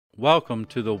Welcome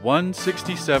to the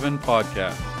 167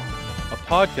 Podcast, a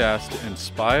podcast to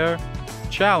inspire,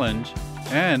 challenge,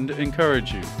 and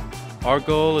encourage you. Our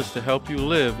goal is to help you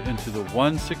live into the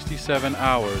 167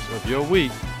 hours of your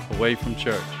week away from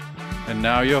church. And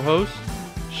now your host,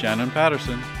 Shannon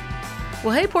Patterson.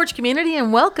 Well, hey, Porch community,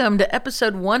 and welcome to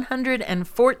episode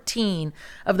 114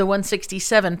 of the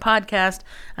 167 podcast.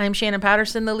 I'm Shannon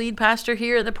Patterson, the lead pastor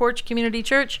here at the Porch Community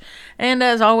Church. And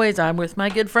as always, I'm with my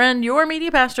good friend, your media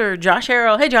pastor, Josh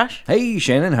Harrell. Hey, Josh. Hey,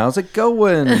 Shannon, how's it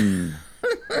going?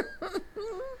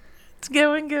 It's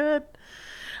going good.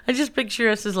 I just picture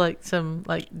us as like some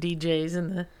DJs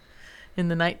in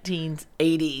the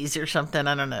 1980s or something.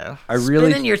 I don't know.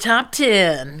 Spinning your top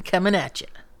 10 coming at you.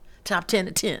 Top 10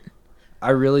 to 10. I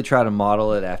really try to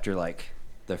model it after like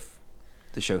the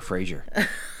show Frasier.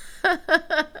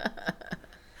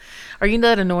 Are you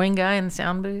that annoying guy in the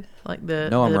sound booth, like I'm the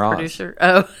Roz. producer?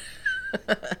 Oh,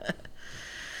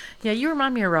 yeah, you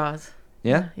remind me of Roz.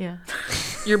 Yeah.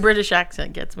 Your British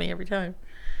accent gets me every time.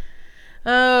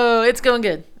 Oh, it's going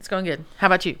good. It's going good. How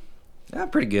about you? Yeah,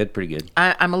 pretty good.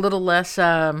 I'm a little less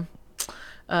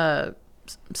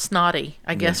snotty,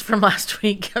 I guess, from last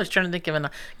week. I was trying to think of a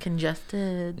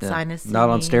congested sinus. Not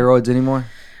on steroids anymore?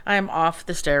 I am off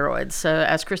the steroids. So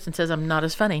as Kristen says, I'm not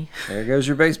as funny. There goes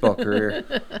your baseball career.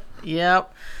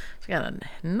 Yep. Just got to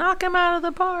knock him out of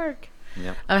the park.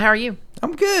 Yep. How are you?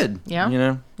 I'm good.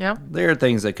 Yeah? Yeah. There are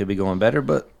things that could be going better,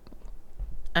 but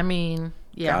I mean,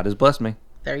 yeah. God has blessed me.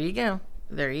 There you go.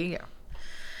 Very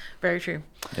true.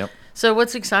 Yep. So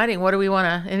what's exciting? What do we want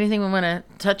to, anything we want to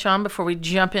touch on before we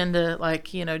jump into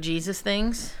Jesus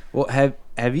things? Well,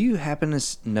 have you happened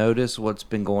to notice what's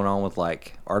been going on with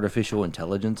like artificial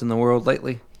intelligence in the world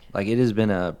lately? Like it has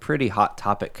been a pretty hot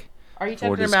topic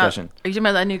for discussion. Are you talking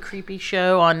about that new creepy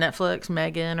show on Netflix,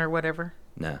 Megan or whatever?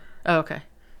 No. Oh, okay.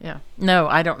 Yeah. No,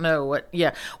 I don't know what.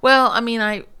 Yeah. Well, I mean,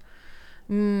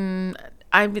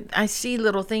 I see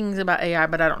little things about AI,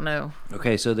 but I don't know.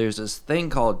 Okay, so there's this thing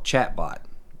called chatbot,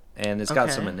 and it's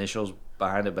got some initials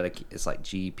behind it, but it's like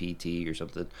GPT or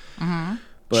something. Mm-hmm.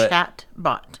 But,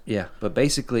 chatbot. Yeah, but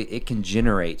basically it can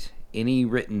generate any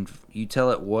written. You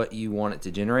tell it what you want it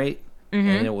to generate,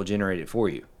 and it will generate it for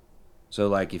you. So,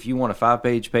 like, if you want a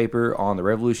 5-page paper on the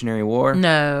Revolutionary War,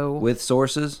 with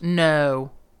sources,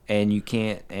 and you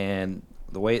can't, and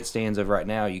the way it stands of right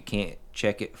now, you can't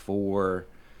check it for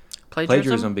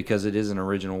plagiarism because it is an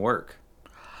original work.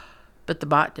 But the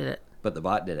bot did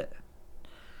it.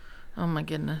 Oh my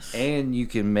goodness. And you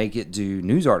can make it do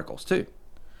news articles too.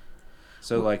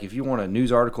 So like if you want a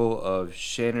news article of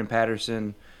Shannon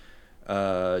Patterson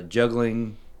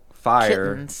juggling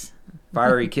fiery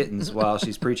kittens while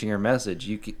she's preaching her message,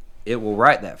 it will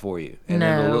write that for you and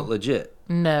it will look legit.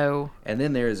 No. And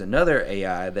then there is another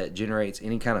AI that generates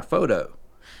any kind of photo.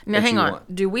 Now, hang on.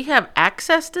 Do we have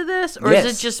access to this, or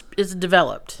Yes. is it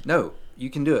developed? No, you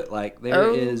can do it. Like there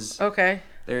is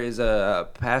a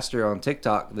pastor on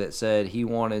TikTok that said he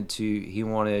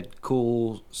wanted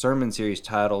cool sermon series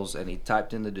titles, and he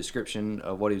typed in the description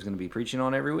of what he was going to be preaching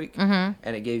on every week, and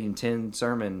it gave him 10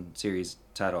 sermon series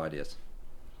title ideas.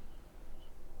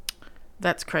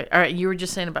 That's great. All right, you were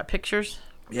just saying about pictures?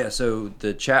 Yeah, so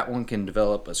the chat one can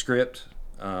develop a script,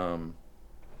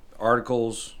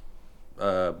 articles,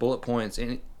 bullet points,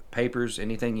 papers,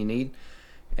 anything you need,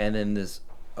 and then this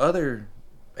other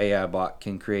AI bot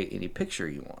can create any picture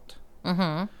you want.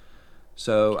 Mm-hmm.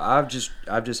 So I've just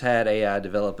had AI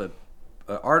develop an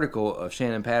article of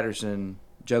Shannon Patterson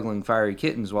juggling fiery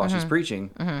kittens while she's preaching.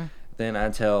 Mm-hmm. Then I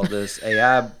tell this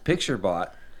AI picture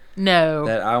bot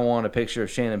that I want a picture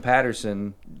of Shannon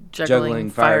Patterson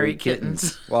juggling fiery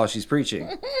kittens while she's preaching,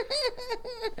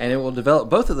 and it will develop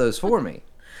both of those for me.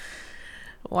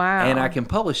 Wow. And I can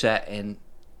publish that, and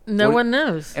no one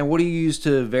knows. And what do you use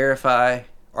to verify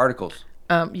articles?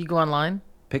 You go online?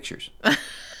 Pictures.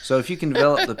 So if you can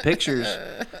develop the pictures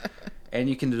and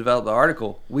you can develop the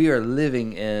article, we are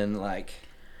living in like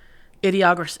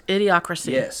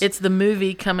Idiocracy. Yes. It's the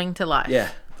movie coming to life. Yeah.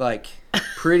 Like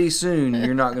pretty soon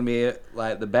you're not going to be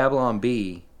like the Babylon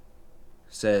Bee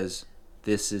says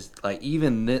this is like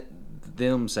even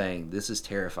them saying this is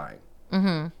terrifying.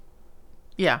 Mm-hmm.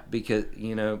 Yeah. Because,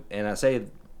 and I say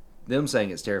them saying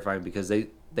it's terrifying because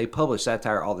they publish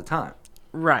satire all the time.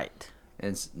 Right.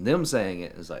 And them saying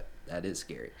it is like, that is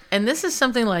scary. And this is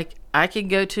something like I could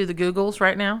go to the Googles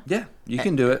right now. Yeah, you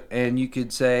can do it. And you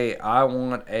could say, I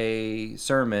want a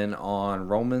sermon on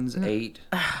Romans 8.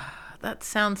 That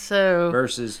sounds so...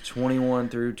 verses 21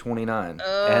 through 29.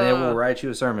 And it will write you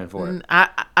a sermon for it.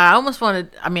 I almost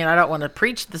wanted... I mean, I don't want to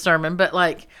preach the sermon, but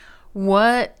like,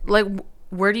 what... Like,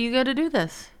 where do you go to do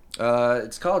this?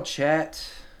 It's called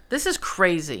Chat This is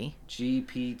crazy.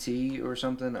 GPT or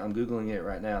something. I'm Googling it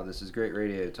right now. This is great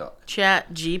radio talk.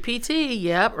 Chat GPT.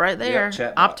 Yep, right there.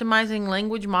 Yep, chatbot. Optimizing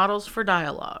language models for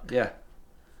dialogue. Yeah.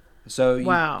 So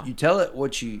Wow. you tell it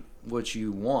what you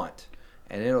want,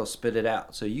 and it'll spit it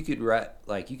out. So you could write,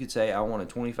 like, you could say, I want a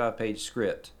 25-page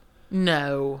script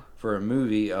No. for a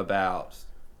movie about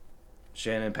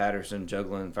Shannon Patterson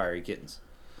juggling fiery kittens.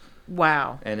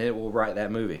 Wow. And it will write that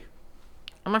movie.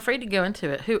 I'm afraid to go into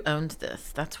it. Who owns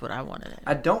this? That's what I wanted to know.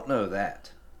 I don't know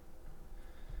that.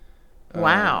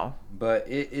 Wow. But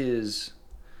it is...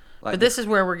 like, But this is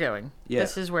where we're going. Yeah.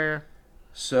 This is where...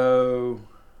 So,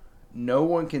 no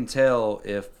one can tell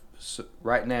if...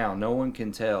 right now, no one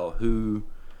can tell who...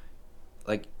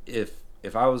 like, if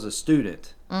I was a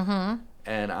student... Mm-hmm.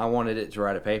 and I wanted it to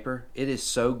write a paper, it is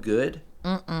so good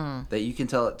that you can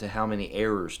tell it to how many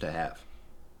errors to have.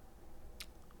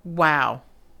 Wow.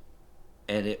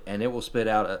 And it will spit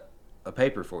out a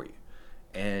paper for you.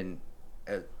 And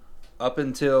up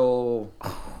until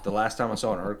the last time I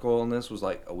saw an article on this was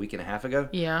like a week and a half ago.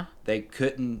 Yeah.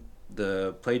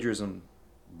 The plagiarism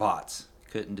bots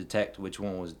couldn't detect which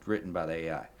one was written by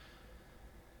the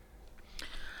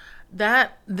AI.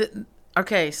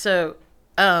 Okay, so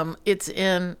it's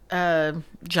in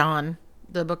John,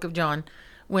 the book of John,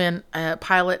 when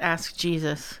Pilate asks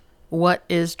Jesus, "What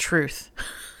is truth?"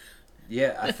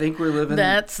 Yeah, I think we're living...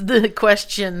 That's the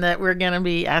question that we're going to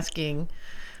be asking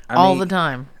the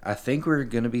time. I think we're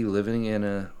going to be living in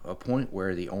a point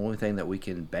where the only thing that we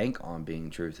can bank on being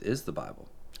truth is the Bible.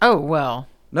 Oh, well.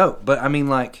 No, but I mean,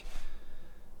 like,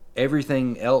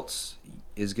 everything else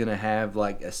is going to have,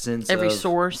 like, a sense Every of...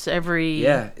 source, every...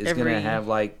 Yeah, it's going to have,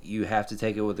 like, you have to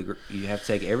take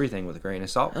take everything with a grain of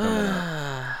salt.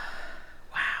 Wow.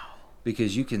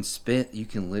 Because you can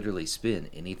literally spin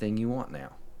anything you want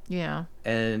now. Yeah.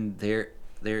 And there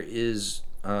is...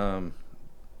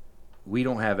 we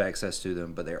don't have access to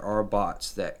them, but there are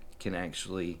bots that can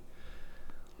actually...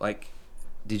 like,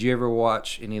 did you ever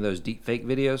watch any of those deep fake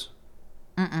videos?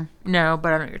 Mm-mm. No,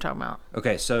 but I know what you're talking about.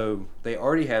 Okay, so they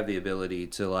already have the ability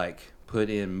to, like, put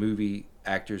in movie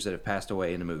actors that have passed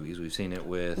away into movies. We've seen it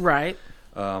with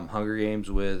Hunger Games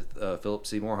with Philip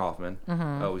Seymour Hoffman.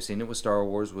 Mm-hmm. We've seen it with Star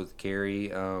Wars with Carrie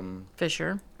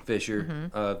Fisher.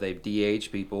 Mm-hmm. They've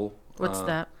de-aged people. What's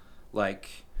that? Like...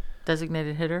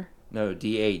 designated hitter? No,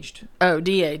 de-aged. Oh,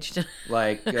 de-aged.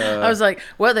 Like... I was like,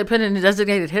 what? They put in a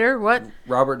designated hitter? What?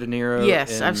 Robert De Niro.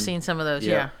 Yes, I've seen some of those,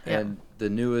 yeah. And the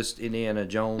newest Indiana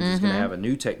Jones is going to have a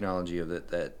new technology of it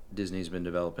that Disney's been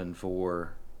developing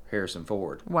for Harrison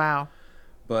Ford. Wow.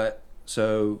 But,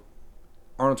 so,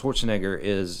 Arnold Schwarzenegger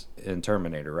is in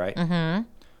Terminator, right? Mm-hmm.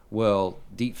 Well,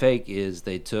 deepfake is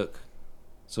they took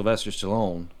Sylvester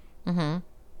Stallone. Mm-hmm.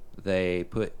 They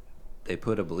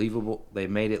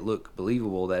made it look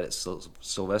believable that it's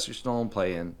Sylvester Stallone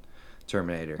playing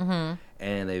Terminator. Mm-hmm.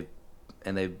 And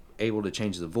they've able to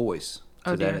change the voice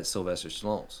so that it's Sylvester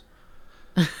Stallone's.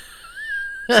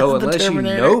 So unless you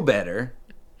know better,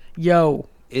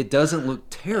 it doesn't look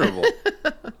terrible.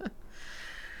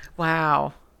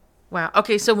 Wow.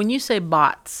 Okay, so when you say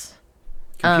bots,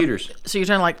 computers. So you're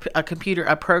talking like a computer,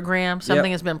 a program,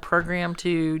 something has been programmed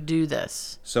to do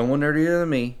this. Someone nerdier than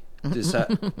me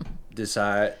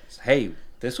decides, hey,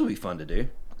 this will be fun to do.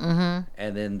 Mm-hmm.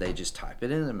 And then they just type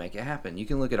it in and make it happen. You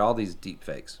can look at all these deep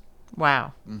fakes.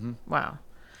 Wow. Mm-hmm. Wow.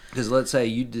 Because let's say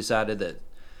you decided that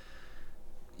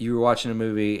you were watching a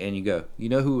movie and you go, you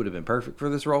know who would have been perfect for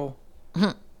this role?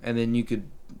 And then you could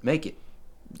make it.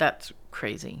 That's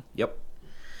crazy. Yep.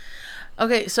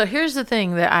 Okay, so here's the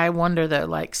thing that I wonder though,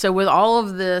 like, so with all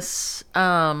of this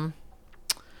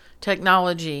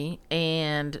technology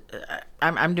and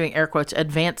I'm doing air quotes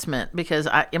advancement because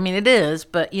I mean it is,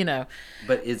 but you know.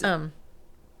 But is it?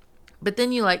 But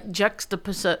then you like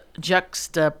juxtaposition.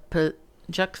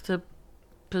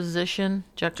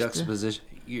 I'm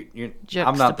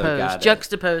not the guy.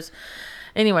 Juxtapose.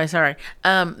 Anyway, sorry.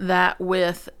 That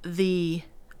with the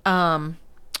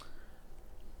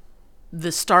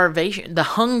starvation, the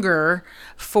hunger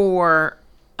for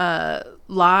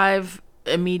live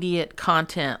immediate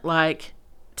content like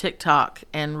TikTok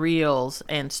and Reels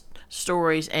and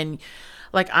stories, and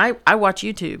like I watch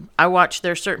YouTube.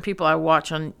 There's certain people I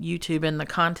watch on YouTube and the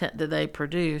content that they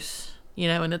produce, you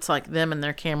know, and it's like them and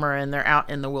their camera and they're out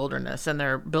in the wilderness and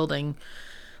they're building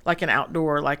like an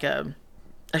outdoor, like a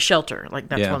shelter. Like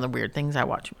that's one of the weird things I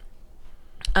watch.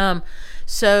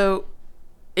 So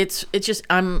it's just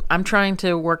I'm trying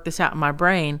to work this out in my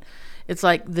brain. It's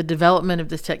like the development of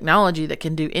this technology that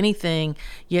can do anything,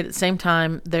 yet at the same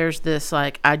time there's this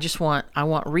like I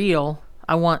want real,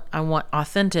 I want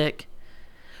authentic,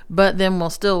 but then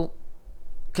we'll still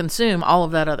consume all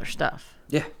of that other stuff.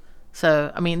 Yeah.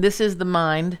 So, I mean, this is the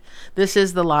mind, this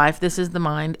is the life, this is the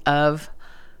mind of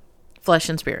flesh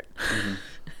and spirit. Mm-hmm.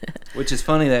 Which is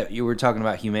funny that you were talking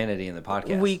about humanity in the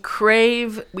podcast. We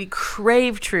crave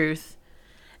truth,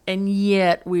 and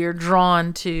yet we are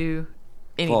drawn to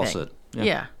anything. Falsehood.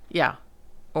 Yeah.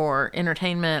 Or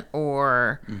entertainment,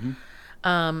 or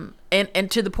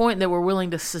and to the point that we're willing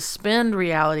to suspend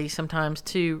reality sometimes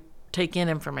to take in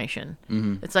information.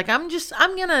 Mm-hmm. It's like I'm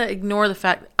gonna ignore the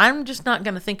fact. I'm just not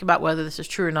gonna think about whether this is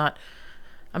true or not.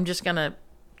 I'm just gonna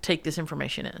take this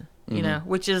information in. You know,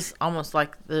 which is almost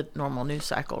like the normal news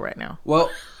cycle right now. Well,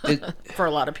 for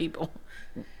a lot of people,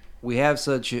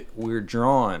 we're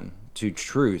drawn to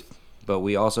truth, but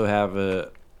we also have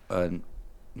a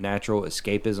natural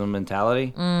escapism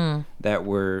mentality that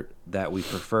we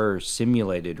prefer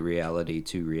simulated reality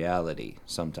to reality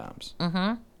sometimes.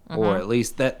 Or at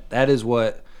least that is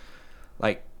what,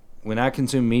 like, when I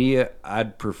consume media,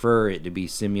 I'd prefer it to be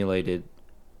simulated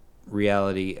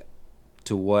reality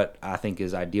to what I think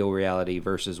is ideal reality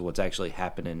versus what's actually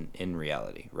happening in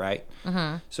reality, right?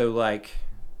 So, like,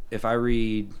 if I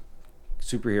read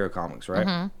superhero comics,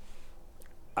 right,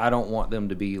 I don't want them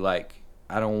to be like,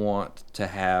 I don't want to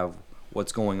have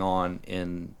what's going on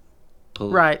in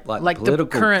like the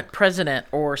current president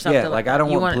or something. Yeah, like I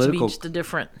don't want political. It to be just a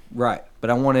different. Right,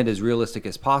 but I want it as realistic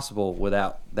as possible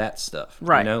without that stuff.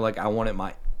 Right. You know, like I want it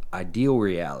my ideal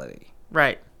reality.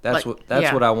 Right. That's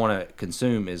what I want to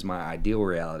consume is my ideal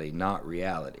reality, not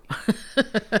reality.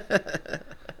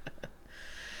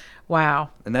 Wow.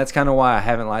 And that's kind of why I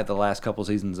haven't liked the last couple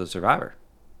seasons of Survivor.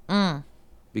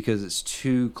 Because it's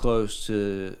too close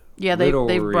to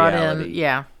they've brought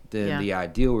in the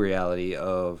ideal reality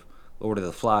of Lord of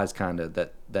the Flies, kind of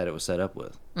that it was set up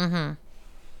with.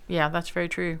 Yeah, that's very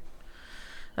true.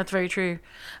 That's very true.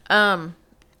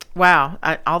 Wow,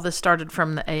 all this started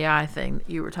from the AI thing that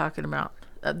you were talking about.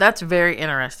 That's very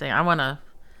interesting. I want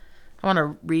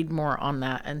to read more on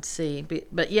that and see.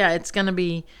 But yeah, it's going to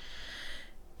be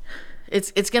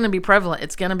going to be prevalent.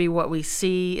 It's going to be what we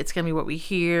see. It's going to be what we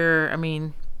hear. I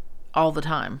mean, all the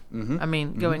time. I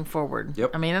mean, going forward. Yep.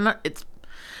 I mean,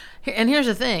 and here's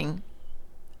the thing.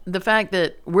 The fact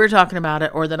that we're talking about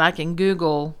it, or that I can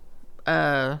Google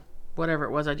whatever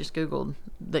it was I just Googled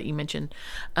that you mentioned,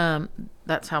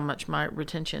 that's how much my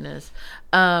retention is.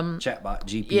 Chatbot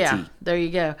GPT. Yeah, there you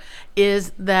go.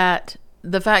 Is that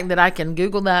the fact that I can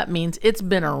Google that means it's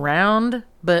been around,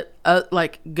 but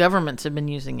like governments have been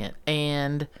using it,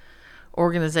 and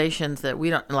organizations that we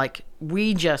don't like.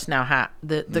 We just now have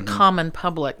the common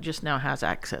public just now has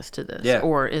access to this,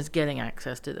 or is getting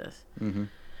access to this.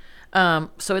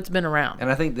 So it's been around,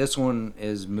 and I think this one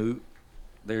is moot.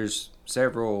 There's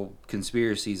several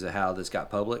conspiracies of how this got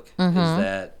public. Is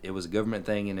that it was a government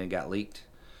thing and it got leaked,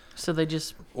 so they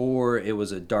just, or it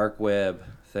was a dark web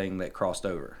thing that crossed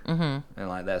over, and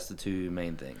like that's the two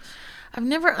main things. I've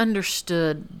never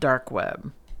understood dark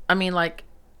web. I mean, like,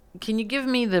 can you give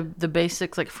me the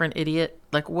basics, like, for an idiot?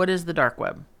 Like, what is the dark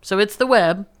web? So it's the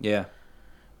web,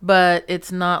 but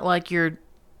it's not like you're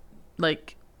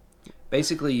like.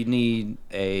 Basically, you need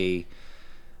a.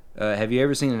 Have you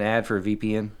ever seen an ad for a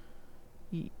VPN?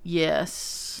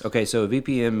 Yes. Okay, so a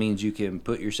VPN means you can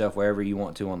put yourself wherever you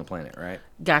want to on the planet, right?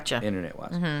 Gotcha.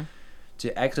 Internet-wise.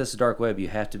 To access the dark web, you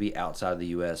have to be outside of the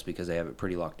U.S. because they have it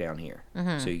pretty locked down here.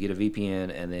 So you get a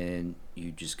VPN, and then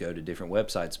you just go to different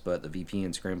websites, but the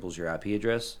VPN scrambles your IP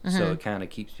address, so it kind of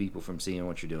keeps people from seeing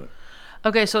what you're doing.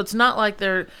 Okay, so it's not like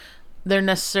they're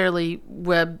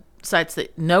websites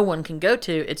that no one can go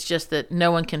to. It's just that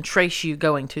no one can trace you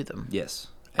going to them. Yes.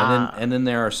 And then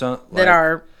there are some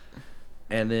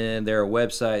and then there are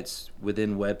websites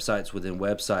within websites within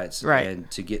websites. Right.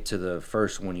 And to get to the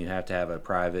first one, you have to have a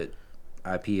private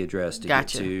IP address to get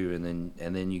to,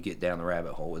 and then you get down the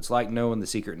rabbit hole. It's like knowing the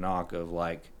secret knock of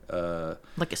like a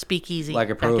speakeasy, like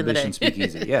a prohibition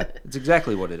speakeasy. Yeah, it's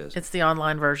exactly what it is. It's the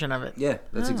online version of it. Yeah,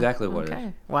 that's exactly what it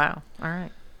is. Wow. All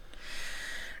right.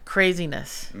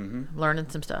 Craziness. Learning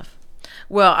some stuff.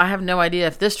 Well, I have no idea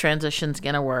if this transition's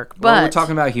going to work, but we're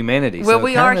talking about humanity. Well,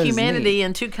 we are humanity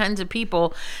and two kinds of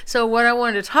people. So what I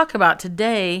wanted to talk about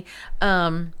today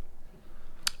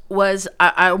was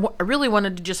I really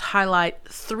wanted to just highlight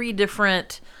three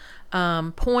different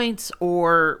points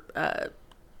or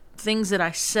things that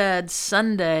I said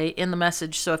Sunday in the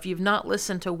message. So if you've not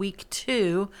listened to week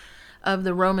 2 of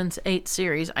the Romans 8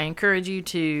 series, I encourage you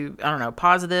to,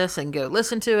 pause this and go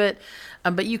listen to it.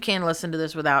 But you can listen to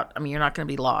this without, you're not going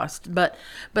to be lost. But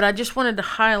I just wanted to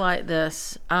highlight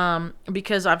this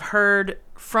because I've heard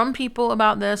from people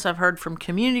about this. I've heard from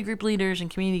community group leaders and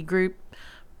community group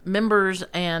members,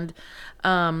 and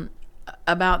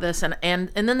about this,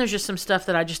 and then there's just some stuff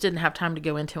that I just didn't have time to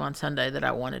go into on Sunday that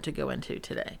I wanted to go into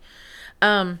today.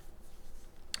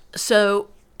 So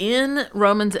in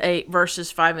Romans 8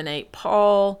 verses 5 and 8,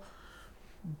 Paul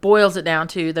boils it down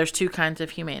to there's two kinds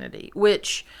of humanity,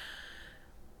 which,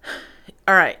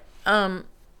 all right, and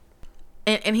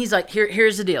he's like,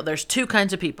 here's the deal. There's two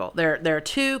kinds of people. There are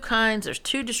two kinds. There's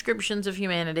two descriptions of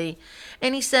humanity.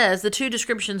 And he says the two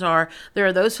descriptions are, there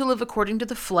are those who live according to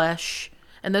the flesh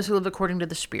and those who live according to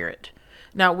the Spirit.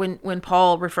 Now, when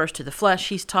Paul refers to the flesh,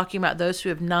 he's talking about those who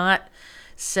have not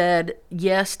said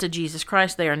yes to Jesus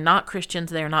Christ. They are not Christians.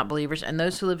 They are not believers. And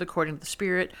those who live according to the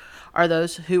Spirit are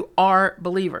those who are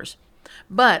believers.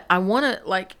 But I want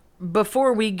to,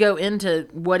 before we go into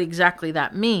what exactly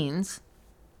that means,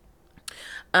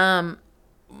 as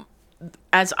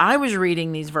I was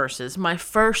reading these verses, my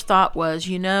first thought was,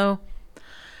 this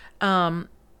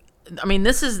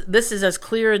is as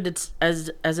clear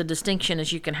as a distinction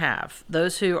as you can have.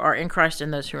 Those who are in Christ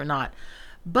and those who are not.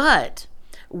 But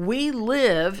we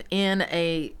live in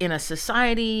a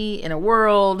society, in a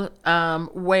world,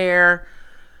 where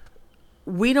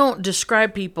we don't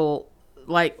describe people,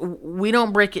 we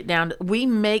don't break it down. We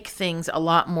make things a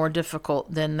lot more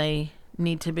difficult than they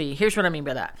need to be. Here's what I mean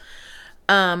by that.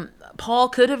 Paul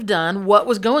could have done what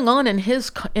was going on in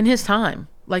his time,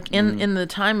 in the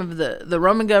time of the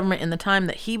Roman government, in the time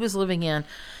that he was living in.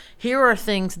 Here are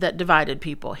things that divided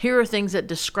people. Here are things that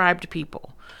described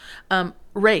people.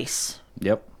 Race.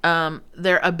 Yep.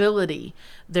 Their ability,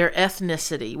 their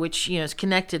ethnicity, which is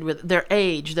connected with their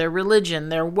age, their religion,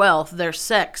 their wealth, their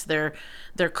sex, their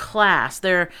class,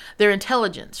 their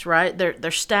intelligence, right?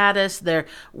 Their status, their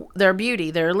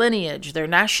beauty, their lineage, their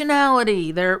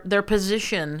nationality, their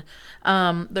position,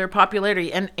 their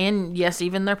popularity, and yes,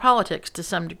 even their politics to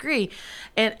some degree.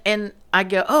 And I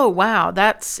go, oh wow,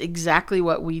 that's exactly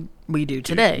what we do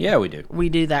today. Yeah, we do. We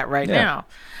do that right now.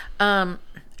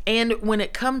 And when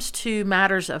it comes to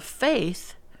matters of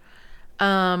faith,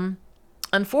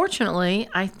 unfortunately,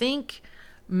 I think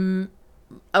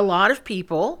a lot of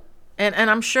people, and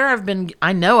I'm sure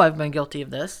I know I've been guilty of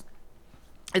this.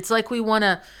 It's like we want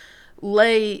to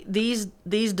lay these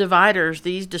dividers,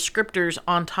 these descriptors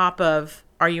on top of,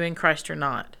 are you in Christ or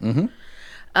not?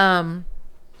 Mm-hmm.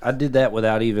 I did that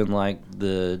without even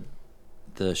the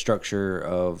structure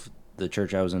of the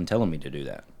church I was in telling me to do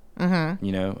that. Mm-hmm.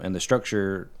 And the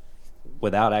structure,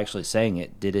 without actually saying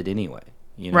it, did it anyway.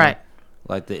 Right.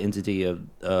 Like the entity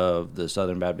of the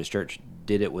Southern Baptist Church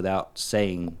did it without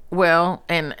saying. Well,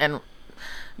 and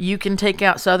you can take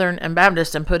out Southern and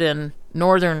Baptist and put in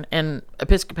Northern and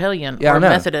Episcopalian or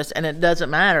Methodist, and it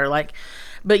doesn't matter.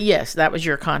 But yes, that was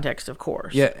your context, of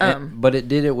course. Yeah, but it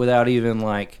did it without even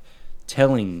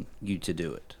telling you to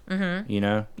do it.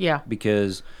 Mm-hmm. Yeah.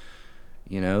 Because,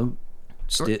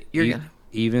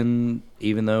 even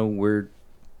though we're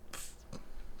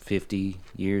 50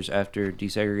 years after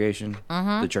desegregation,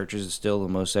 the churches is still the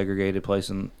most segregated place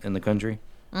in the country.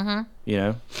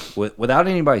 Mm-hmm. Without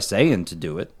anybody saying to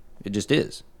do it, it just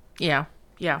is. Yeah.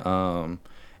 And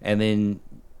then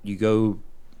you go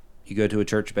to a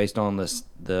church based on the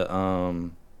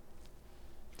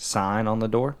sign on the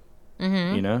door.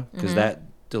 Mm-hmm. Because that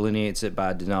delineates it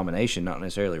by denomination, not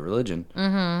necessarily religion.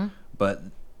 Mm-hmm. But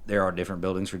there are different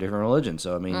buildings for different religions,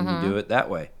 so you do it that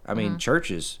way.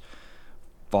 Churches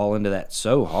fall into that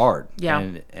so hard. Yeah.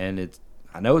 And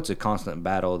I know it's a constant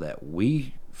battle that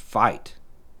we fight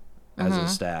as a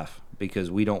staff, because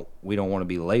we don't want to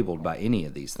be labeled by any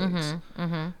of these things.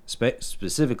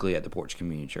 Specifically at the Porch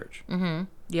Community Church.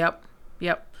 Yep.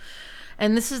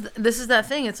 And this is that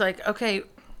thing. It's like, okay,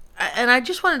 and I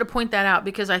just wanted to point that out,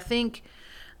 because I think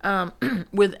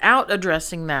without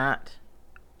addressing that,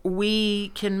 we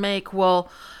can make,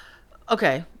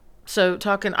 okay, so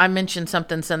I mentioned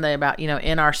something Sunday about,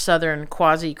 in our Southern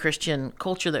quasi-Christian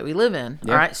culture that we live in.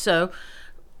 Yep. All right. So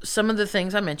some of the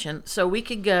things I mentioned, so we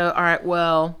could go, all right,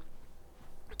 well,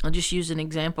 I'll just use an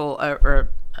example,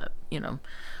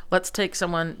 let's take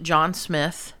someone, John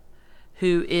Smith,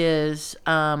 who is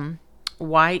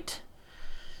white,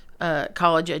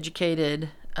 college educated,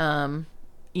 in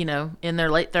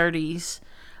their late 30s.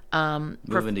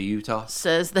 Moving to Utah.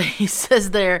 Says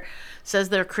they're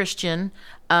Christian,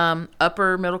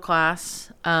 upper middle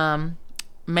class,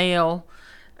 male,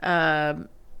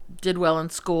 did well in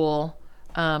school,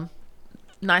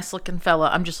 nice looking fella.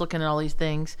 I'm just looking at all these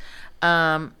things.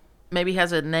 Maybe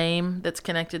has a name that's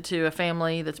connected to a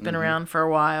family that's been around for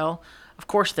a while. Of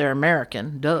course, they're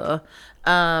American, duh.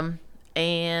 And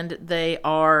they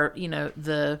are,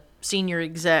 the senior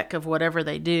exec of whatever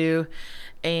they do,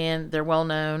 and they're well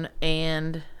known,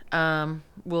 and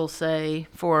will say,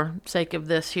 for sake of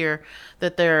this here,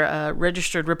 that they're a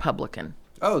registered Republican.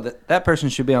 Oh, that person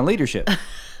should be on leadership.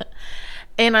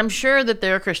 And I'm sure that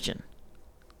they're a Christian.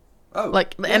 Oh,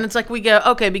 And it's like we go,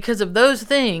 okay, because of those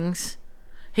things,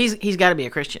 he's got to be a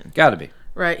Christian. Got to be.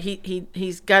 Right?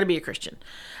 He's got to be a Christian.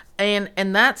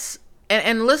 And that's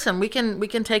and listen, we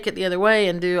can take it the other way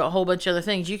and do a whole bunch of other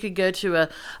things. You could go to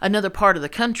another part of the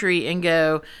country and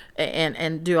go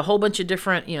and do a whole bunch of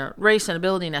different, race and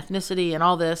ability and ethnicity and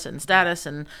all this and status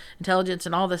and intelligence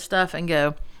and all this stuff and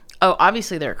go, oh,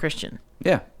 obviously they're a Christian.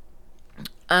 Yeah.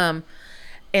 And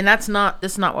that's not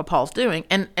what Paul's doing.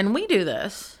 And we do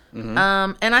this.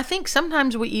 Mm-hmm. And I think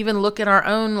sometimes we even look at our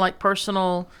own like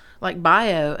personal like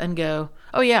bio and go,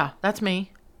 oh yeah, that's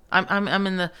me. I'm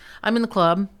in the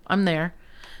club. I'm there.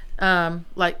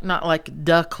 Like not like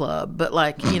the club, but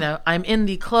like, I'm in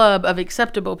the club of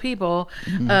acceptable people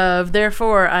of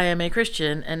therefore I am a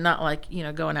Christian and not like,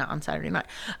 going out on Saturday night.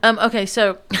 Okay.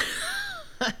 So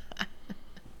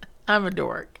I'm a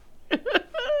dork.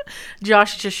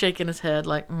 Josh is just shaking his head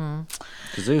like,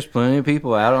 Because there's plenty of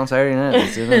people out on Saturday night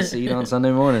that's in a seat on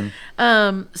Sunday morning.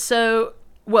 So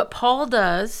what Paul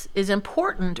does is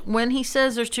important when he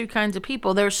says there's two kinds of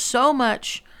people. There's so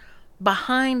much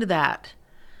behind that.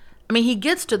 I mean, he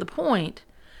gets to the point,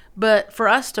 but for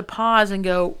us to pause and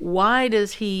go, why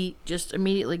does he just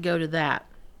immediately go to that?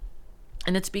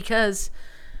 And it's because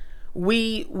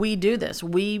we do this.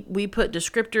 We put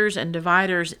descriptors and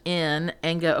dividers in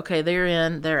and go, okay, they're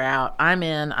in, they're out. I'm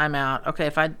in, I'm out.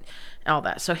 Okay, all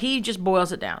that. So he just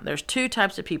boils it down. There's two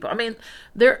types of people. I mean,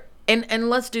 and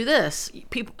let's do this.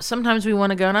 People sometimes we want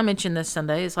to go, and I mentioned this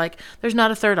Sunday. It's like there's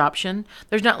not a third option.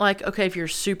 There's not like, okay, if you're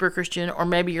super Christian or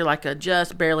maybe you're like a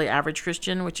just barely average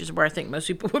Christian, which is where I think most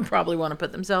people would probably want to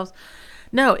put themselves.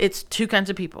 No, it's two kinds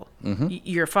of people. Mm-hmm.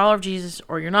 You're a follower of Jesus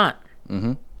or you're not.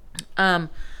 Mm-hmm.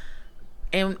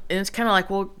 And it's kind of like,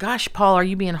 well, gosh, Paul, are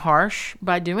you being harsh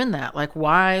by doing that? Like,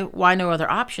 why no other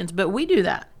options? But we do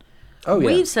that. Oh, yeah.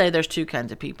 We say there's two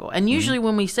kinds of people. And usually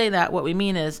when we say that, what we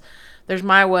mean is there's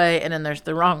my way and then there's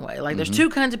the wrong way. Like, there's two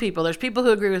kinds of people. There's people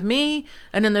who agree with me,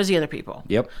 and then there's the other people.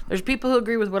 Yep. There's people who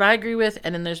agree with what I agree with,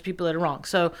 and then there's people that are wrong.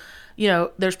 So,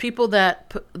 there's people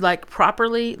that, like,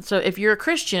 properly. So if you're a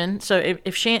Christian, so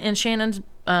if in Shannon's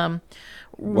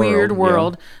weird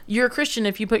world, you're a Christian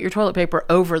if you put your toilet paper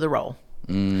over the roll.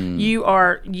 You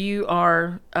are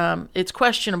it's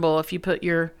questionable if you put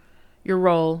your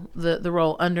roll, the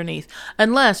roll underneath,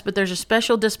 but there's a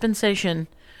special dispensation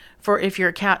for if you're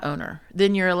a cat owner,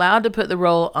 then you're allowed to put the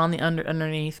roll on the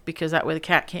underneath, because that way the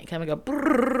cat can't come and go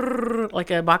brrr, like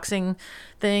a boxing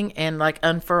thing and like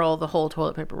unfurl the whole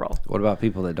toilet paper roll. What about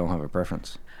people that don't have a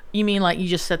preference? You mean like you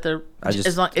just set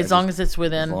as long as it's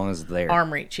within, as long as it's there,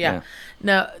 arm reach? Yeah.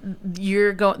 No,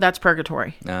 that's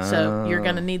purgatory. So you're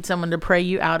going to need someone to pray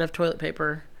you out of toilet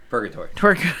paper. Purgatory.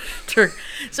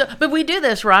 So, but we do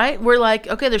this, right? We're like,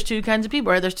 okay, there's two kinds of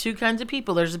people. Right? There's two kinds of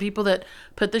people. There's the people that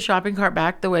put the shopping cart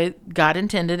back the way God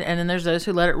intended, and then there's those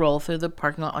who let it roll through the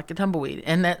parking lot like a tumbleweed,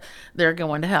 and that they're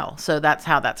going to hell. So that's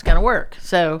how that's going to work.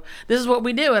 So this is what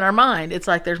we do in our mind. It's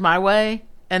like there's my way,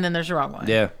 and then there's the wrong way.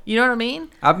 Yeah. You know what I mean?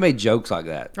 I've made jokes like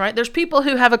that. Right? There's people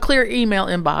who have a clear email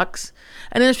inbox,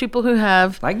 and then there's people who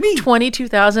have like me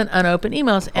 22,000 unopened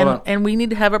emails, and we need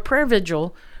to have a prayer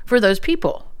vigil for those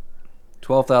people.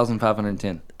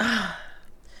 12,510.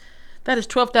 That is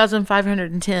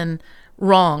 12,510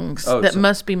 wrongs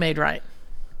must be made right.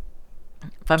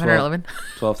 511?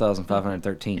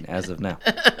 12,513 as of now.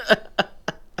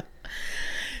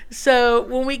 So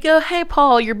when we go, hey,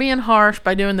 Paul, you're being harsh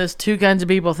by doing this two kinds of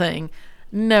people thing.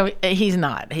 No, he's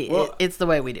not. It's the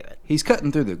way we do it. He's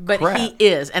cutting through the crap. But he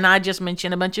is. And I just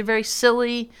mentioned a bunch of very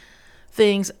silly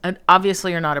things and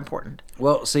obviously are not important.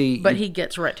 Well, see. But he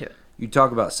gets right to it. You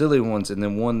talk about silly ones, and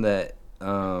then one that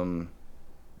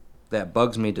that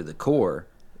bugs me to the core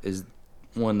is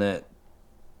one that,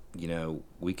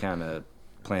 we kind of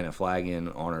plant a flag in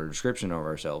on our description of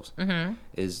ourselves,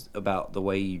 is about the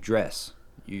way you dress.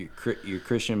 You're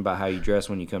Christian by how you dress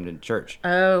when you come to church.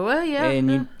 Oh, well, yeah.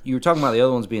 And you were talking about the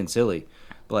other ones being silly,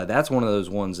 but that's one of those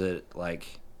ones that,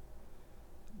 like,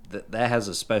 that has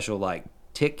a special, like,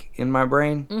 tick in my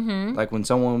brain. Mm-hmm. Like, when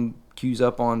someone cues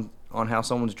up on how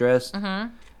someone's dressed,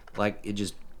 like, it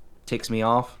just ticks me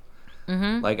off.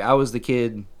 Mm-hmm. Like, I was the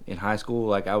kid in high school,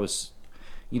 like, I was,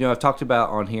 I've talked about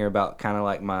on here about kind of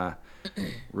like my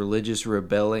religious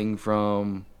rebelling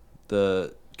from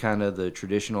the kind of the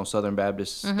traditional Southern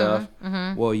Baptist stuff.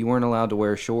 Mm-hmm. Well, you weren't allowed to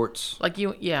wear shorts,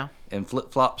 and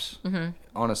flip-flops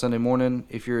on a Sunday morning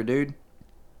if you're a dude.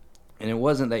 And it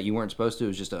wasn't that you weren't supposed to, it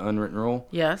was just an unwritten rule.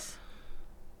 Yes.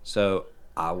 So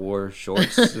I wore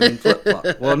shorts and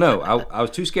flip-flops. Well, no, I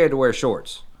was too scared to wear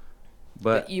shorts.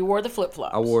 But you wore the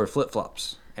flip-flops. I wore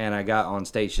flip-flops, and I got on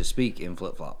stage to speak in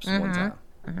flip-flops one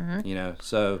time. You know,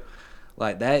 so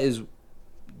like that is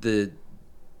the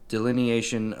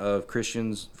delineation of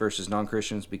Christians versus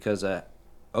non-Christians, because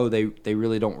they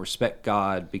really don't respect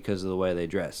God because of the way they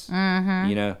dress. You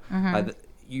know,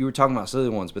 you were talking about silly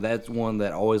ones, but that's one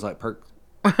that always like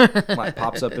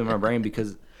pops up in my brain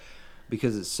because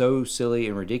it's so silly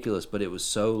and ridiculous, but it was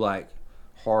so like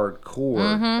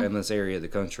hardcore in this area of the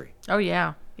country. Oh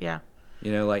yeah, yeah.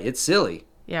 You know, like it's silly.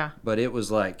 Yeah. But it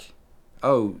was like,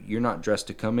 oh, you're not dressed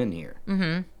to come in here.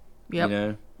 Yep. You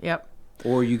know? Yep.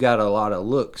 Or you got a lot of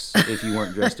looks if you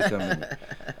weren't dressed to come in here.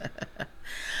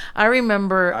 I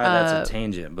remember. That's a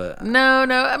tangent, but no.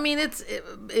 I mean, it's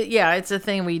a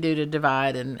thing we do to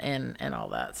divide and all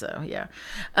that. So yeah.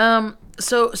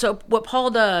 So what Paul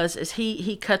does is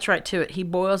he cuts right to it. He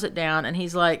boils it down, and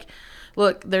he's like,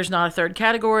 look, there's not a third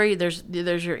category. There's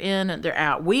your in and they're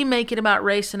out. We make it about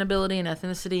race and ability and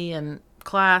ethnicity and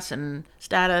class and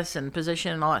status and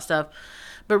position and all that stuff.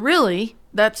 But really,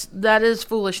 that is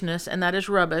foolishness and that is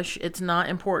rubbish. It's not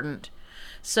important.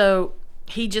 So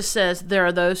he just says there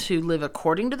are those who live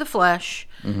according to the flesh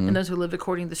and those who live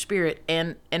according to the spirit.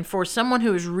 And for someone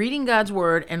who is reading God's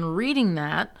word and reading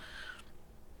that,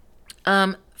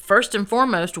 first and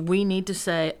foremost, we need to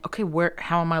say, okay,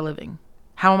 how am I living?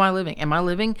 How am I living? Am I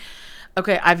living?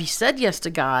 Okay, I've said yes to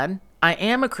God. I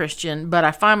am a Christian, but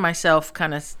I find myself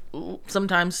kind of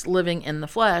sometimes living in the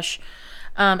flesh.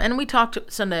 And we talked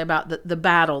Sunday about the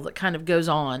battle that kind of goes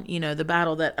on, you know, the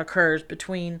battle that occurs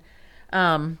between,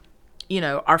 you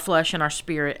know, our flesh and our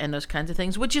spirit and those kinds of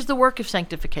things, which is the work of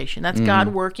sanctification. That's God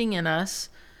working in us.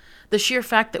 The sheer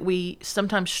fact that we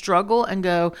sometimes struggle and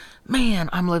go, man,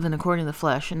 I'm living according to the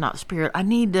flesh and not spirit. I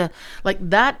need to, like,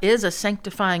 that is a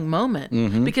sanctifying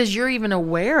moment because you're even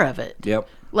aware of it. Yep.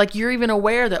 Like, you're even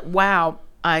aware that, wow,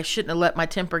 I shouldn't have let my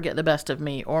temper get the best of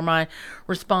me or my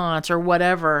response or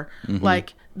whatever.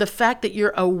 Like, the fact that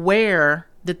you're aware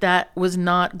that was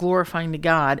not glorifying to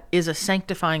God is a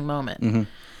sanctifying moment.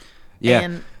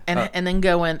 Yeah. And then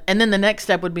go in, and then the next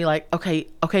step would be like,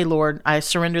 okay, Lord, I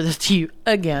surrender this to you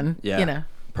again. Yeah. You know,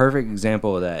 perfect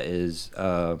example of that is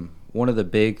one of the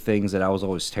big things that I was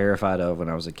always terrified of when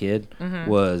I was a kid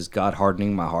was God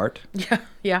hardening my heart.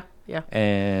 Yeah.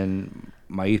 And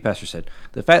my youth pastor said,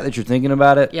 the fact that you're thinking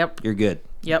about it, you're good.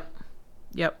 Yep.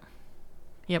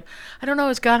 I don't know.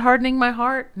 Is God hardening my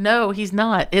heart? No, he's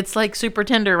not. It's like super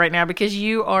tender right now because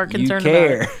you are concerned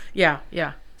about it.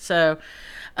 Yeah. So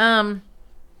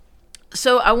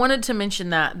I wanted to mention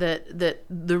that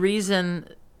the reason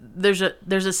there's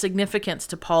a significance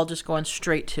to Paul just going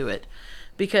straight to it,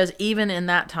 because even in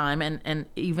that time and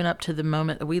even up to the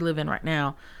moment that we live in right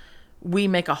now, we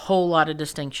make a whole lot of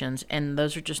distinctions, and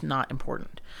those are just not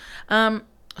important.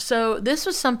 So this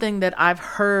was something that I've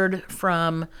heard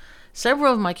from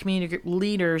several of my community group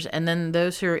leaders, and then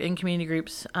those who are in community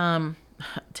groups,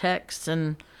 texts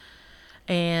and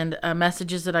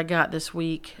messages that I got this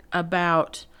week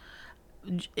about.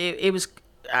 It was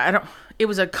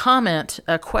a comment,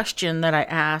 a question that I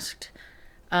asked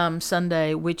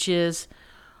Sunday, which is,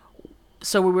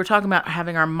 so we were talking about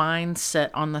having our mind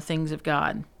set on the things of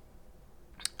God,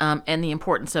 and the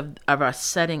importance of us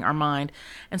setting our mind.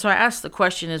 And so I asked the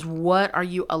question is, what are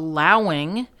you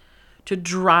allowing to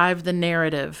drive the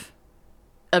narrative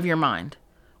of your mind?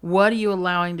 What are you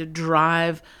allowing to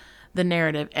drive the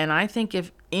narrative? And I think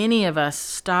if any of us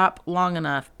stop long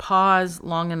enough, pause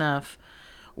long enough,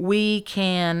 we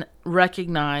can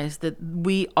recognize that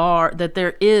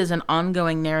there is an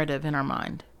ongoing narrative in our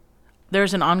mind.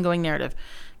 There's an ongoing narrative.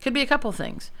 Could be a couple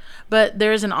things, but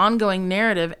there's an ongoing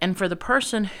narrative. And for the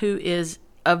person who is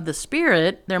of the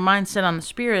Spirit, their mindset on the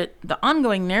Spirit, the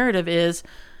ongoing narrative is,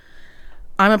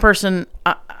 I'm a person,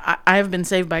 I have been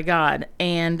saved by God,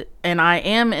 and I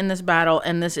am in this battle,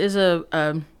 and this is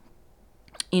the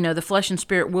flesh and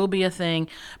spirit will be a thing,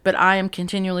 but I am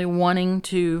continually wanting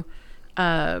to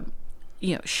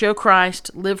show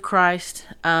Christ, live Christ,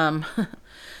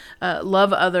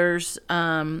 love others,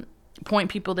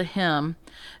 point people to Him.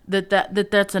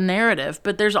 That's a narrative.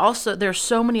 But there's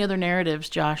so many other narratives,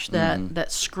 Josh,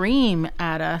 that scream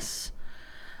at us.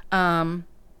 And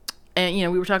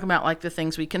we were talking about like the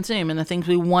things we consume and the things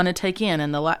we want to take in,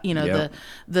 and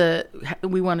the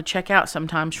we want to check out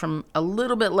sometimes from a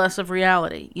little bit less of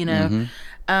reality.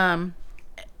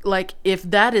 Like if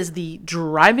that is the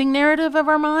driving narrative of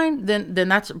our mind, then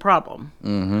that's a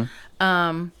problem.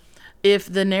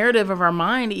 If the narrative of our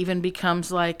mind even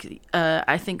becomes like,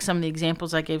 I think some of the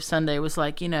examples I gave Sunday was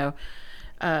like,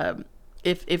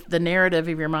 if the narrative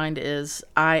of your mind is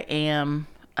I am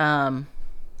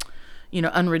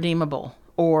unredeemable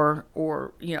or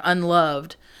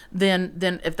unloved,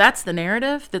 then if that's the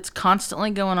narrative that's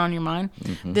constantly going on in your mind,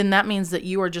 then that means that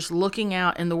you are just looking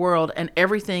out in the world and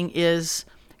everything is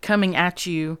coming at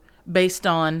you based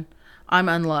on I'm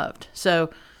unloved. So,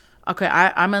 okay,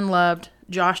 I'm unloved.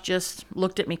 Josh just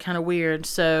looked at me kind of weird.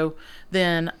 So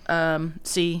then,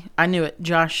 see, I knew it.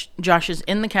 Josh is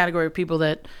in the category of people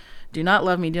that do not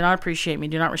love me, do not appreciate me,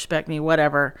 do not respect me,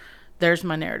 whatever. There's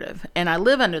my narrative. And I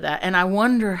live under that. And I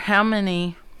wonder how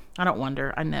many, I don't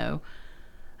wonder, I know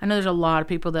there's a lot of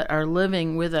people that are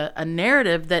living with a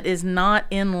narrative that is not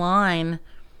in line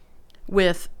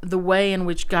with the way in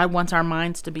which God wants our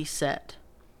minds to be set.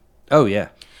 Oh, yeah.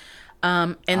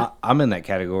 And I'm in that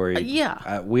category.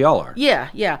 Yeah. We all are.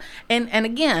 Yeah. And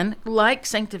again, like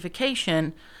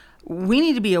sanctification, we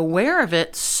need to be aware of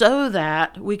it so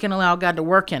that we can allow God to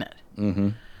work in it.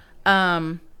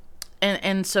 Mm-hmm.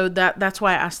 And so that's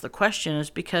why I asked the question, is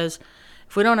because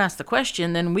if we don't ask the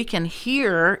question, then we can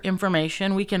hear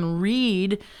information, we can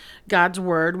read God's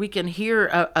word, we can hear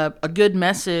a good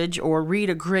message or read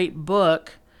a great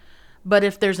book, but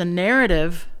if there's a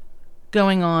narrative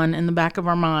going on in the back of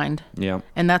our mind,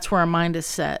 and that's where our mind is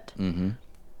set,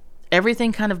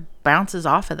 everything kind of bounces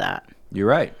off of that. You're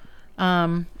right.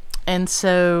 And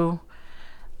so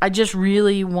I just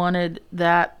really wanted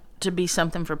that to be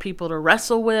something for people to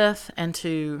wrestle with and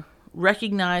to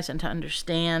recognize and to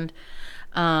understand,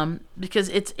 because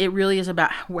it really is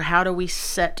about how do we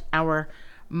set our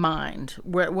mind?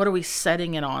 What are we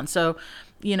setting it on? So,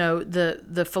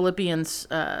 the Philippians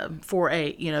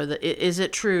 4:8, is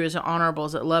it true? Is it honorable?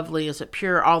 Is it lovely? Is it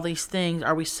pure? All these things.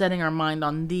 Are we setting our mind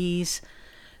on these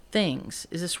things?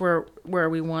 Is this where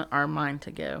we want our mind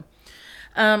to go?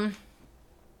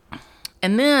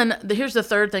 And then here's the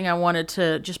third thing I wanted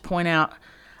to just point out.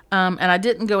 And I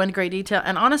didn't go into great detail.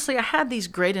 And honestly, I had these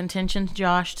great intentions,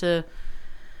 Josh, to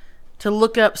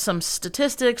look up some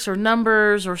statistics or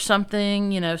numbers or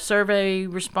something, survey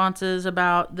responses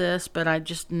about this, but I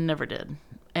just never did.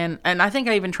 And I think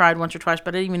I even tried once or twice,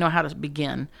 but I didn't even know how to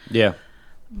begin. Yeah.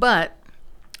 But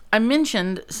I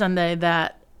mentioned Sunday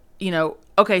that,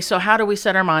 okay, so how do we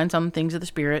set our minds on things of the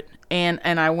Spirit? And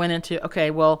I went into, okay,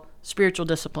 well, spiritual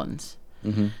disciplines.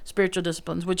 Mm-hmm. Spiritual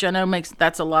disciplines, which I know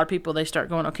that's a lot of people, they start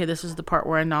going, okay, this is the part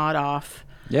where I nod off.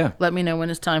 Yeah. Let me know when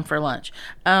it's time for lunch.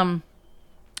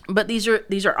 But these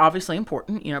are obviously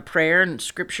important, prayer and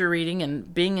scripture reading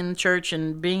and being in church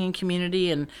and being in community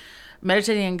and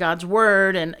meditating on God's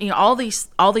word and all these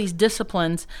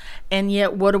disciplines. And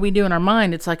yet, what do we do in our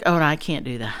mind? It's like, oh, no, I can't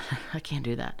do that. I can't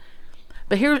do that.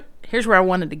 But here's where I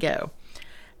wanted to go.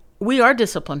 We are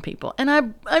disciplined people. And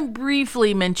I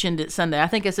briefly mentioned it Sunday. I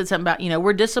think I said something about,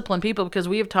 we're disciplined people because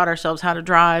we have taught ourselves how to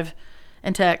drive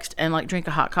and text and drink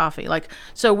a hot coffee.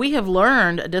 So we have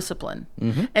learned a discipline.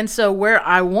 Mm-hmm. And so where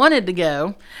I wanted to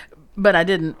go, but I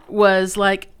didn't, was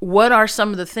what are some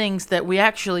of the things that we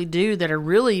actually do that are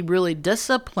really, really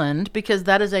disciplined? Because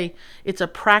it's a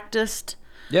practiced,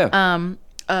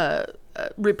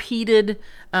 repeated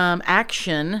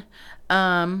action,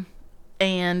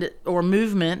 or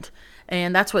movement,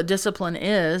 and that's what discipline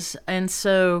is. And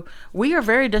so we are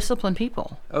very disciplined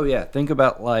people. Oh yeah, think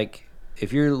about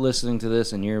if you're listening to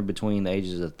this and you're between the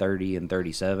ages of 30 and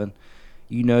 37,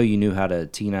 you knew how to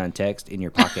T9 text in your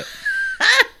pocket.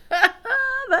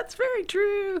 That's very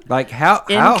true. How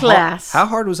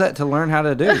hard was that to learn how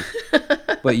to do?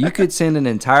 But you could send an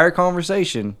entire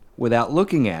conversation without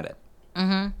looking at it.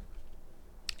 Mm-hmm.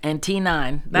 And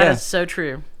T9, that is so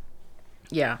true.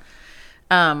 Yeah.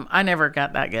 I never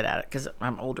got that good at it because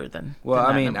I'm older than. Well,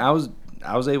 I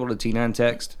was able to T9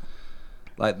 text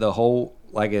the whole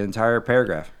an entire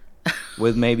paragraph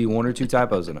with maybe one or two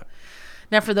typos in it.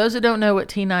 Now, for those who don't know what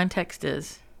T9 text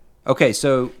is. Okay,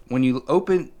 so when you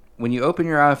open your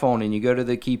iPhone and you go to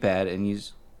the keypad and you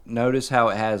notice how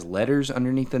it has letters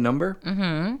underneath the number.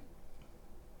 Mm-hmm.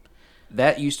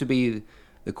 That used to be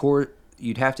the core.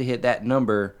 You'd have to hit that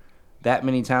number that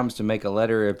many times to make a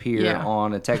letter appear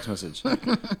on a text message.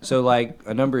 So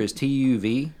a number is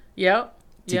TUV. Yep.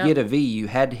 To get a V, you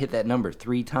had to hit that number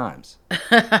 3 times.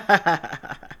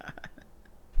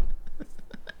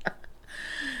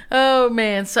 Oh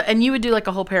man! And you would do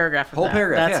a whole paragraph.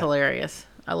 Paragraph. That's hilarious.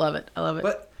 I love it.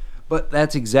 But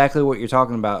that's exactly what you're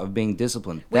talking about of being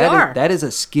disciplined. That is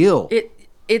a skill.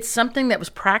 It's something that was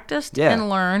practiced and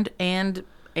learned and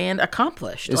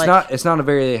accomplished. It's not a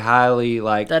very highly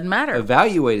doesn't matter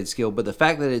evaluated skill, but the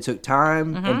fact that it took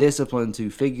time and discipline to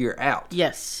figure out.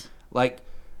 Yes.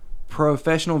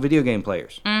 Professional video game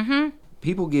players. Mm-hmm.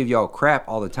 People give y'all crap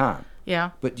all the time.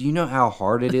 Yeah. But do you know how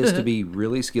hard it is to be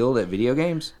really skilled at video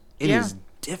games? It is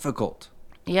difficult.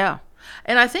 Yeah.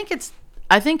 And I think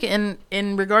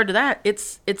in regard to that,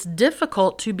 it's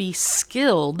difficult to be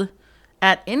skilled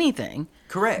at anything.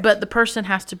 Correct. But the person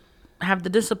has to have the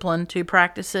discipline to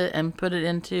practice it and put it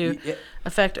into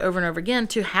effect over and over again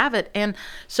to have it. And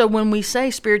so when we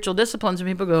say spiritual disciplines and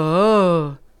people go,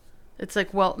 oh, it's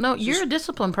like, well, no, you're a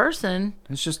disciplined person.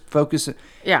 It's just focus.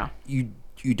 Yeah. You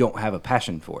don't have a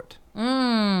passion for it.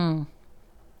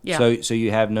 Yeah. So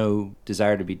you have no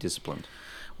desire to be disciplined.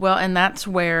 Well, and that's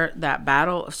where that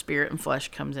battle of spirit and flesh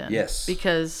comes in. Yes.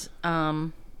 Because, I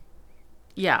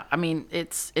mean,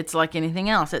 it's like anything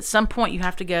else. At some point, you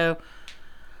have to go,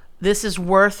 this is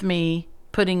worth me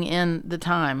putting in the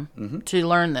time to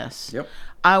learn this. Yep.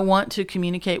 I want to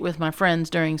communicate with my friends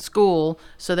during school,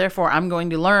 so therefore I'm going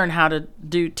to learn how to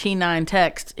do T9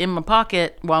 text in my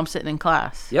pocket while I'm sitting in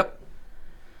class. Yep.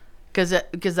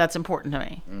 Because that's important to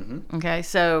me. Okay,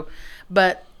 so,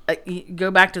 but you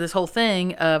go back to this whole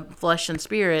thing of flesh and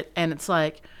spirit, and it's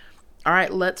like, all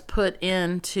right, let's put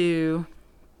into,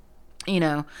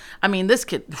 I mean, this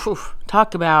could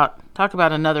talk about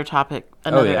another topic,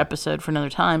 another episode for another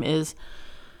time. Is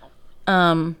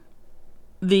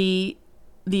the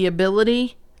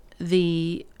ability,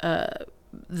 the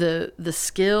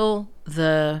skill,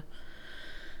 the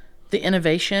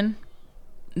innovation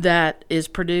that is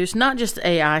produced, not just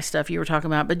AI stuff you were talking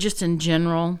about, but just in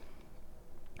general,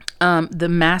 the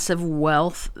massive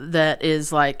wealth that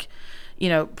is like,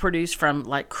 produced from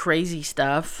like crazy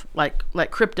stuff, like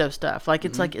crypto stuff. Like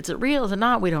it's like, is it real? Is it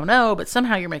not? We don't know. But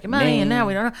somehow you're making money, and now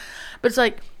we don't know. But it's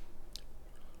like,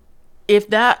 if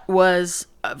that was,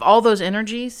 all those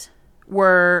energies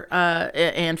were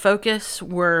and focus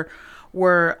were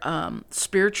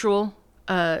spiritual,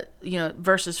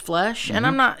 versus flesh. And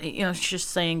I'm not, just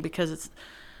saying because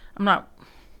I'm not.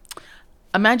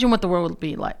 Imagine what the world would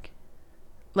be like.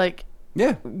 Like,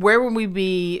 yeah. Where would we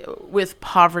be with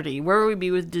poverty? Where would we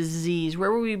be with disease?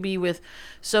 Where would we be with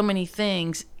so many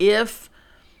things if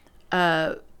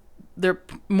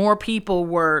more people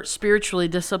were spiritually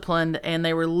disciplined and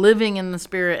they were living in the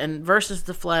spirit and versus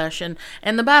the flesh, and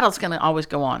the battle's going to always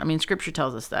go on. I mean, Scripture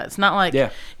tells us that. It's not like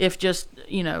if just,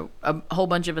 a whole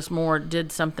bunch of us more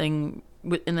did something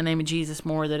in the name of Jesus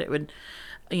more that it would,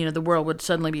 the world would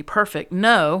suddenly be perfect.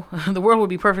 No, the world would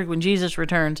be perfect when Jesus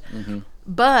returns.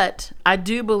 But I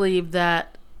do believe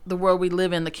that the world we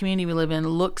live in, the community we live in,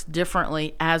 looks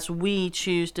differently as we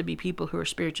choose to be people who are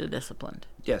spiritually disciplined.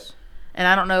 Yes. And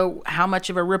I don't know how much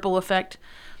of a ripple effect,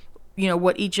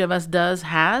 what each of us does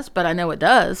has, but I know it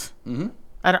does.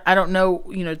 I don't know,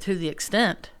 to the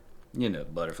extent.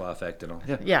 Butterfly effect and all.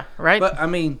 Yeah, right? But, I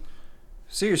mean,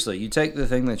 seriously, you take the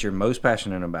thing that you're most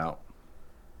passionate about,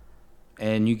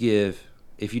 and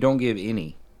if you don't give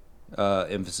any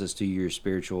emphasis to your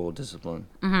spiritual discipline,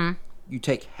 you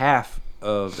take half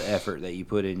of the effort that you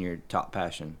put in your top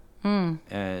passion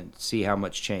and see how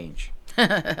much change.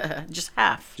 Just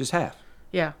half.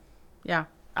 Yeah.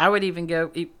 I would even go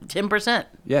 10%.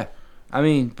 Yeah. I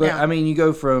mean, you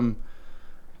go from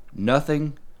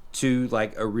nothing to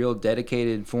like a real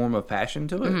dedicated form of passion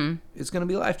to it. It's going to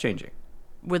be life-changing.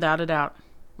 Without a doubt.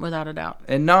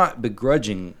 And not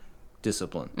begrudging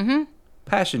discipline.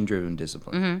 Passion-driven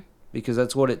discipline. Because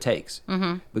that's what it takes.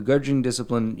 Begrudging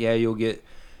discipline,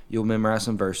 you'll memorize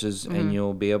some verses and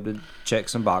you'll be able to check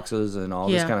some boxes and all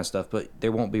this kind of stuff, but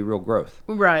there won't be real growth.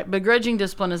 Right. Begrudging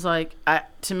discipline is like,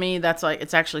 to me, that's like,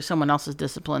 it's actually someone else's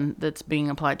discipline that's being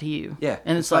applied to you. Yeah.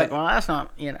 And it's like, well, that's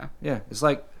not, Yeah. It's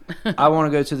like, I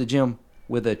want to go to the gym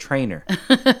with a trainer.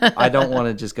 I don't want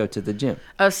to just go to the gym.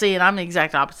 Oh, see, and I'm the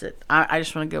exact opposite. I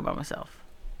just want to go by myself.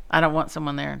 I don't want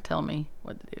someone there telling me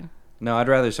what to do. No, I'd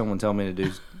rather someone tell me to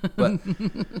do,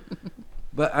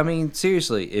 but I mean,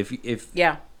 seriously,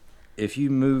 if you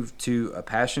move to a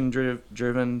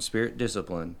passion-driven spirit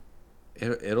discipline,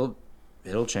 it'll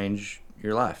change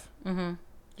your life.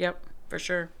 Yep, for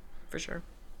sure.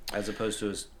 As opposed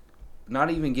to not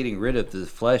even getting rid of the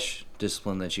flesh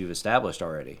discipline that you've established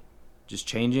already, just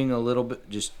changing a little bit,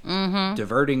 just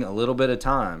diverting a little bit of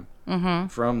time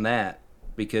from that,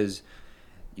 because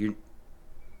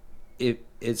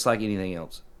it's like anything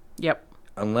else. Yep.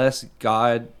 Unless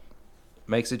God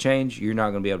makes a change, you're not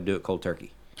going to be able to do it cold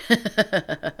turkey.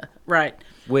 Right.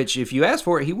 Which, if you ask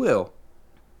for it, he will.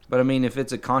 But, I mean, if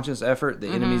it's a conscious effort, the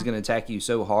enemy's going to attack you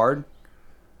so hard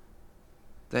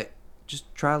that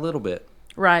just try a little bit.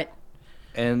 Right.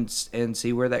 And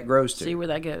see where that grows to. See where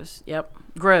that goes. Yep.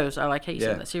 Grows. I like how you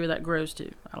said that. See where that grows to.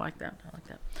 I like that.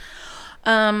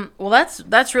 Well,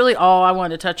 that's really all I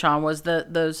wanted to touch on was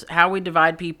those how we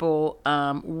divide people.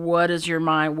 What is your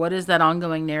mind? What is that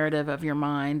ongoing narrative of your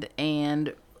mind?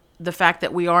 And the fact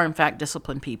that we are in fact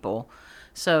disciplined people.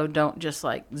 So don't just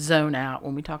like zone out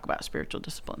when we talk about spiritual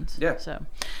disciplines. Yeah. So,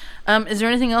 is there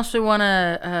anything else we want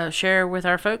to share with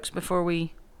our folks before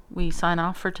we sign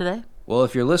off for today? Well,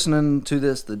 if you're listening to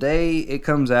this the day it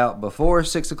comes out before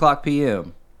 6:00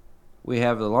 p.m., we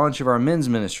have the launch of our men's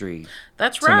ministry.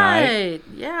 That's tonight. right.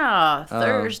 Yeah.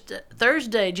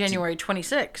 Thursday, January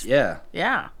 26th. Yeah.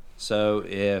 Yeah. So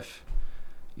if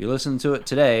you listen to it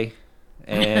today,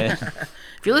 and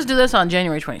If you listen to this on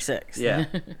January 26th. yeah,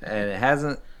 and it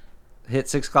hasn't hit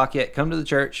 6:00 yet, come to the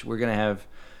church. We're gonna have.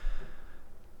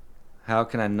 How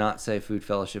can I not say food,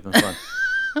 fellowship, and fun?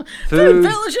 Food,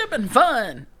 fellowship, and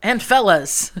fun, and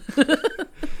fellas.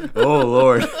 Oh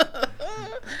Lord!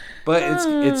 But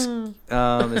it's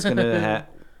gonna have.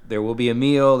 There will be a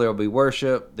meal. There will be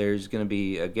worship. There's gonna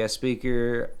be a guest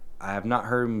speaker. I have not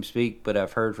heard him speak, but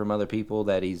I've heard from other people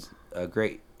that he's a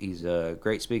great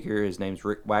speaker. His name's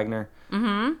Rick Wagner.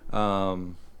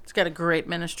 Mm-hmm. It's got a great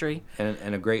ministry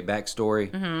and a great backstory.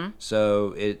 Mm-hmm.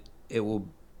 So it will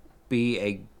be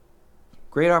a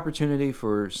great opportunity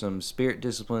for some spirit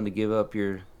discipline to give up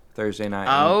your Thursday night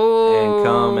and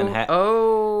come and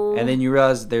and then you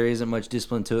realize there isn't much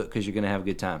discipline to it because you're going to have a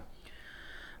good time.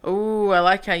 Oh, I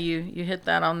like how you hit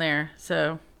that on there.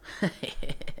 So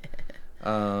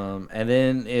and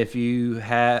then if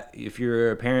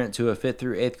you're a parent to a 5th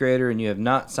through 8th grader and you have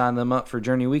not signed them up for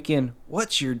Journey Weekend,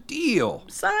 what's your deal?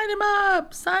 Sign them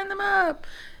up.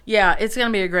 Yeah, it's going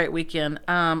to be a great weekend.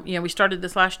 We started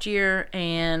this last year,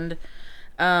 and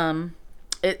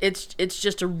it's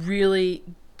just a really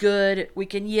good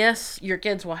weekend. Yes, your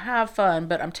kids will have fun,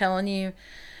 but I'm telling you,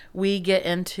 we get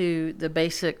into the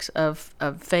basics of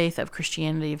faith, of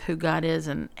Christianity, of who God is,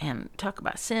 and talk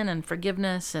about sin and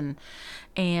forgiveness, and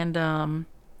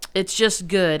it's just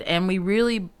good. And we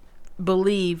really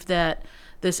believe that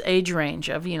this age range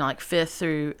of like 5th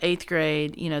through 8th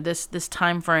grade, this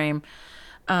time frame.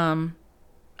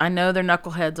 I know they're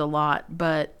knuckleheads a lot,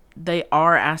 but they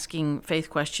are asking faith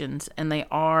questions, and they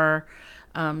are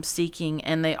seeking,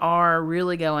 and they are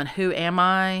really going, who am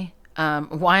I?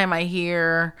 Why am I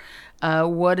here?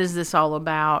 What is this all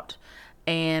about?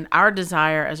 And our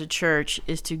desire as a church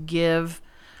is to give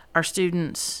our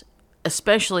students,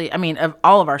 especially, of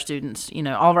all of our students,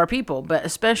 all of our people, but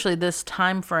especially this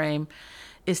time frame,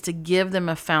 is to give them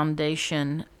a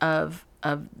foundation of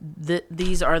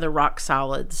these are the rock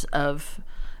solids of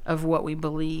what we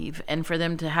believe, and for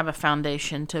them to have a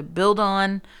foundation to build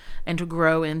on and to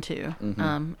grow into.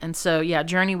 Mm-hmm. And so,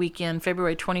 Journey Weekend,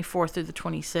 February 24th through the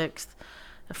 26th,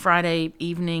 Friday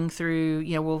evening through,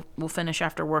 we'll finish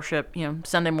after worship,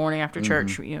 Sunday morning after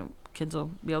church, kids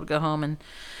will be able to go home and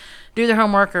do their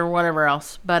homework or whatever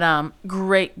else. But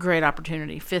great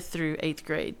opportunity, 5th through 8th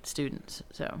grade students.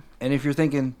 So, and if you're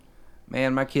thinking,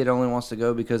 man, my kid only wants to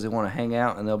go because they want to hang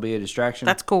out and they'll be a distraction,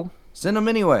 that's cool. Send them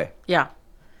anyway. Yeah.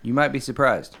 You might be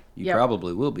surprised. You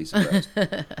probably will be surprised.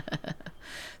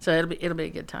 So it'll be a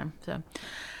good time. So,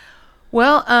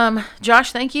 well,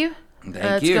 Josh, thank you. Thank you.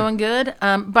 It's going good.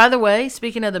 By the way,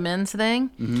 speaking of the men's thing,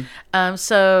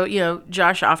 so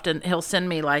Josh often he'll send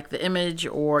me like the image,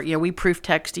 or we proof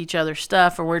text each other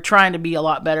stuff, and we're trying to be a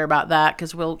lot better about that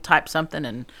because we'll type something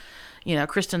and.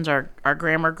 Kristen's our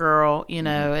grammar girl,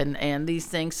 and these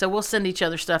things. So we'll send each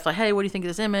other stuff like, hey, what do you think of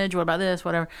this image? What about this?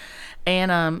 Whatever.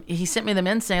 And he sent me the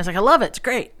men's thing. I was like, I love it. It's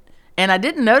great. And I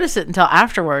didn't notice it until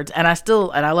afterwards. And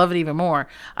I love it even more.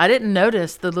 I didn't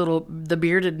notice the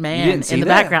bearded man in the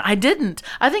background. I didn't.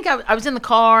 I think I was in the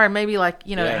car, and maybe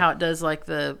how it does like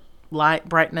the light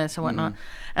brightness and whatnot. Mm-hmm.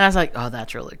 And I was like, oh,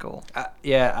 that's really cool. I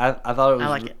thought it was. I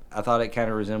like it. I thought it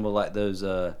kind of resembled like those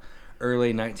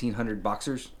early 1900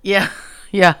 boxers. Yeah.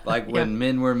 Like when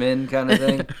men were men kind of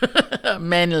thing.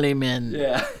 Manly men.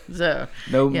 Yeah. So.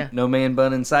 No man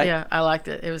bun in sight. Yeah, I liked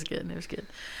it. It was good.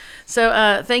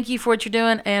 So thank you for what you're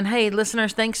doing. And hey,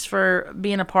 listeners, thanks for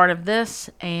being a part of this.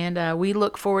 And we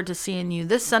look forward to seeing you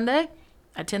this Sunday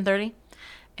at 10:30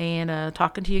 and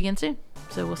talking to you again soon.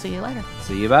 So we'll see you later.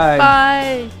 See you. Bye.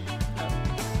 Bye.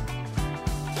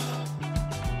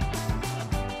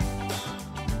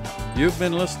 You've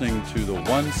been listening to the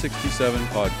 167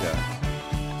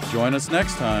 podcast. Join us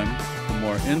next time for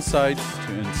more insights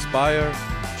to inspire,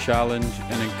 challenge,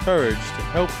 and encourage to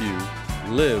help you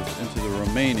live into the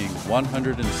remaining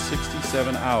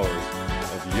 167 hours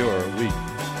of your week.